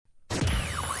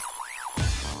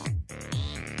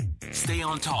Stay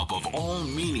on top of all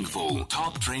meaningful,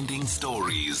 top trending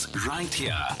stories right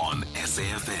here on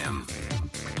SAFM.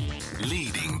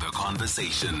 Leading the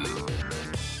conversation.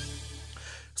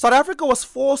 South Africa was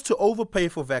forced to overpay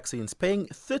for vaccines, paying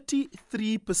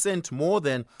 33% more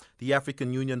than the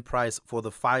African Union price for the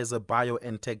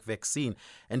Pfizer-BioNTech vaccine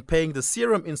and paying the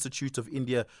Serum Institute of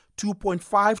India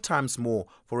 2.5 times more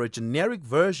for a generic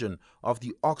version of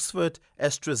the Oxford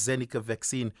AstraZeneca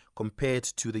vaccine compared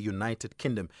to the United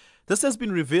Kingdom. This has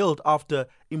been revealed after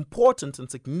important and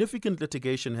significant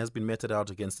litigation has been meted out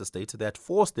against the state that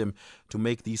forced them to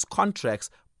make these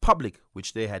contracts public,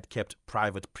 which they had kept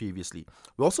private previously.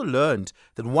 We also learned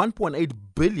that 1.8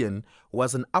 billion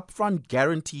was an upfront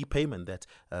guarantee payment that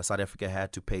South Africa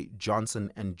had to pay Johnson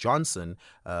 & Johnson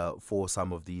for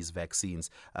some of these vaccines,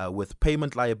 with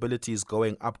payment liabilities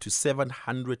going up to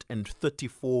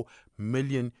 734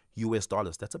 million US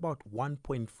dollars. That's about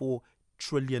 1.4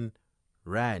 trillion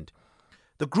rand.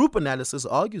 The group analysis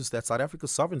argues that South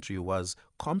Africa's sovereignty was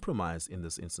compromised in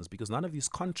this instance because none of these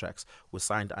contracts were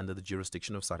signed under the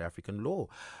jurisdiction of South African law.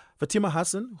 Fatima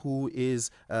Hassan, who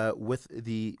is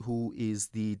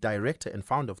the director and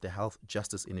founder of the Health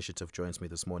Justice Initiative, joins me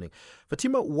this morning.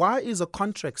 Fatima, why is a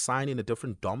contract signed in a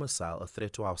different domicile a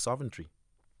threat to our sovereignty?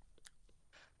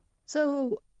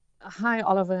 So, hi,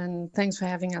 Oliver, and thanks for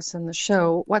having us on the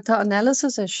show. What the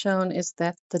analysis has shown is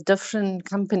that the different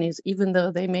companies, even though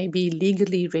they may be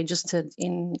legally registered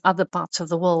in other parts of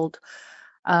the world,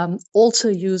 also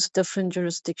use different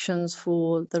jurisdictions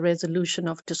for the resolution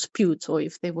of disputes or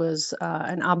if there was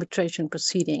an arbitration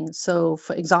proceeding. So,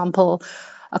 for example,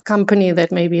 a company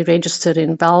that may be registered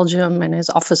in Belgium and has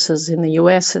offices in the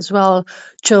US as well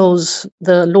chose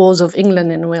the laws of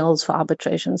England and Wales for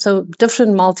arbitration. So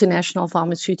different multinational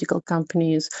pharmaceutical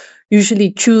companies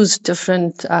usually choose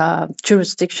different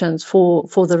jurisdictions for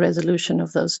the resolution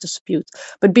of those disputes.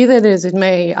 But be that as it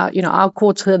may, our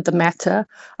courts heard the matter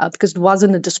because it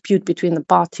wasn't a dispute between the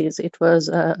parties. It was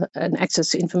an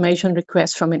access to information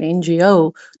request from an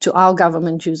NGO to our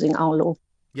government using our law.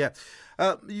 Yeah.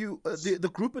 The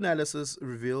group analysis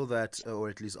reveal that, or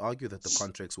at least argue that the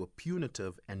contracts were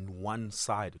punitive and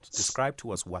one-sided. Describe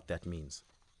to us what that means.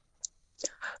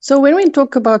 So when we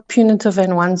talk about punitive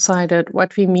and one-sided,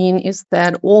 what we mean is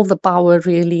that all the power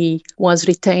really was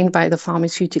retained by the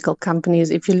pharmaceutical companies.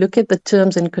 If you look at the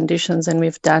terms and conditions, and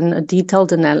we've done a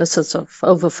detailed analysis of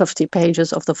over 50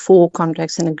 pages of the 4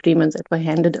 contracts and agreements that were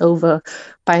handed over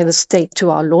by the state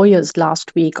to our lawyers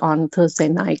last week on Thursday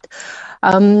night.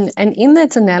 And in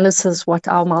that analysis, what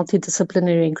our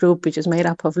multidisciplinary group, which is made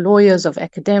up of lawyers, of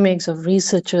academics, of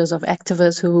researchers, of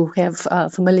activists who have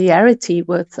familiarity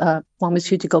with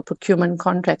pharmaceutical procurement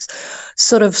contracts,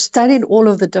 sort of studied all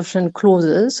of the different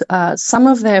clauses. Some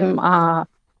of them are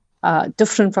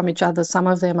different from each other. Some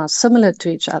of them are similar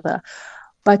to each other.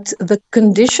 But the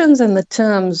conditions and the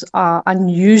terms are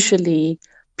unusually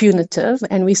punitive.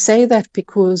 And we say that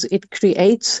because it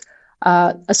creates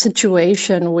a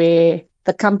situation where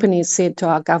the company said to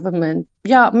our government,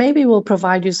 yeah, maybe we'll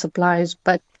provide you supplies,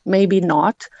 but maybe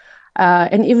not.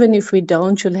 And even if we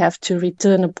don't, you'll have to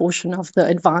return a portion of the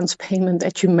advance payment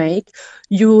that you make.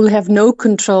 You'll have no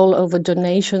control over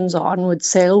donations or onward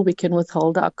sale. We can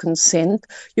withhold our consent.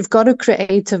 You've got to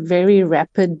create a very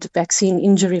rapid vaccine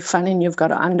injury fund and you've got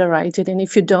to underwrite it. And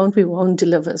if you don't, we won't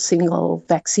deliver a single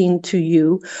vaccine to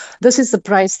you. This is the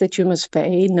price that you must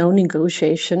pay. No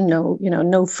negotiation,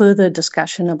 no further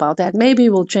discussion about that. Maybe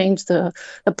we'll change the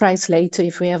price later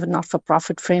if we have a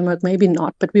not-for-profit framework. Maybe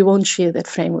not, but we won't share that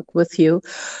framework with you.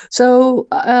 So,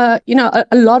 a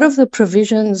lot of the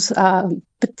provisions,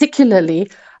 particularly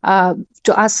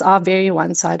to us, are very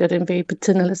one-sided and very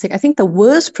paternalistic. I think the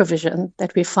worst provision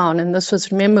that we found, and this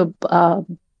was, remember,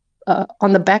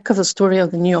 on the back of a story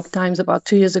of the New York Times about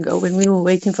 2 years ago when we were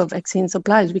waiting for vaccine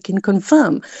supplies, we can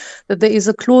confirm that there is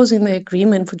a clause in the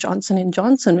agreement for Johnson &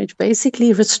 Johnson which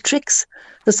basically restricts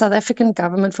the South African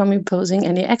government from imposing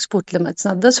any export limits.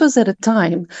 Now, this was at a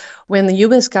time when the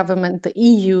US government, the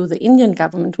EU, the Indian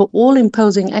government were all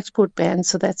imposing export bans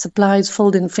so that supplies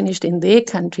filled and finished in their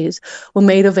countries were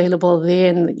made available there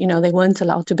and, they weren't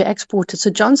allowed to be exported. So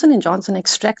Johnson & Johnson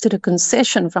extracted a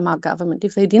concession from our government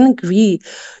if they didn't agree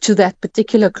to that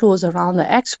particular clause around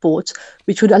the exports,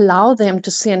 which would allow them to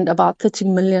send about 30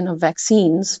 million of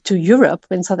vaccines to Europe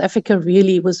when South Africa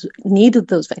really needed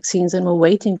those vaccines and were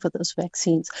waiting for those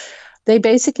vaccines. They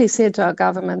basically said to our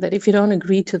government that if you don't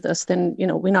agree to this, then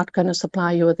we're not going to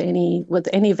supply you with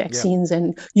any vaccines,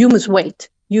 and you must wait.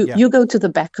 You go to the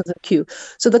back of the queue.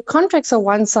 So the contracts are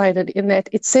one-sided in that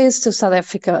it says to South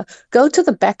Africa, go to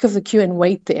the back of the queue and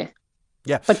wait there.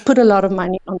 Yeah. But put a lot of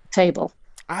money on the table.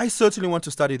 I certainly want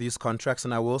to study these contracts,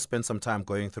 and I will spend some time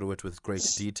going through it with great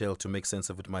detail to make sense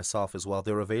of it myself as well.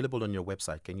 They're available on your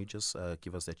website. Can you just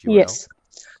give us that URL? Yes.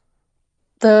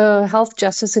 The Health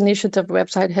Justice Initiative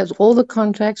website has all the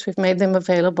contracts. We've made them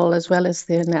available as well as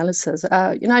the analysis.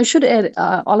 I should add,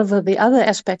 Oliver, the other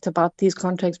aspect about these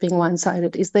contracts being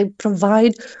one-sided is they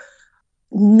provide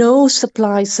no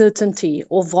supply certainty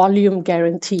or volume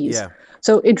guarantees. Yeah.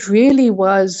 So it really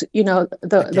was,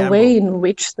 the way in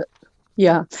which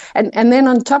yeah. And then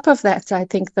on top of that, I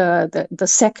think the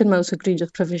second most egregious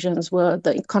provisions were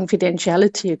the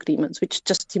confidentiality agreements, which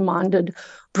just demanded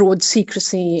broad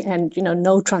secrecy and,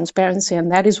 no transparency.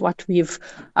 And that is what we've,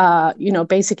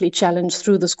 basically challenged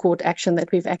through this court action,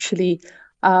 that we've actually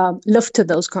lifted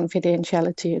those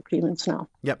confidentiality agreements now.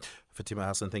 Yep. Fatima,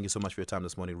 Hassan, thank you so much for your time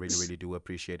this morning. Really, really do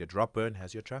appreciate it. Rob Byrne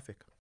has your traffic.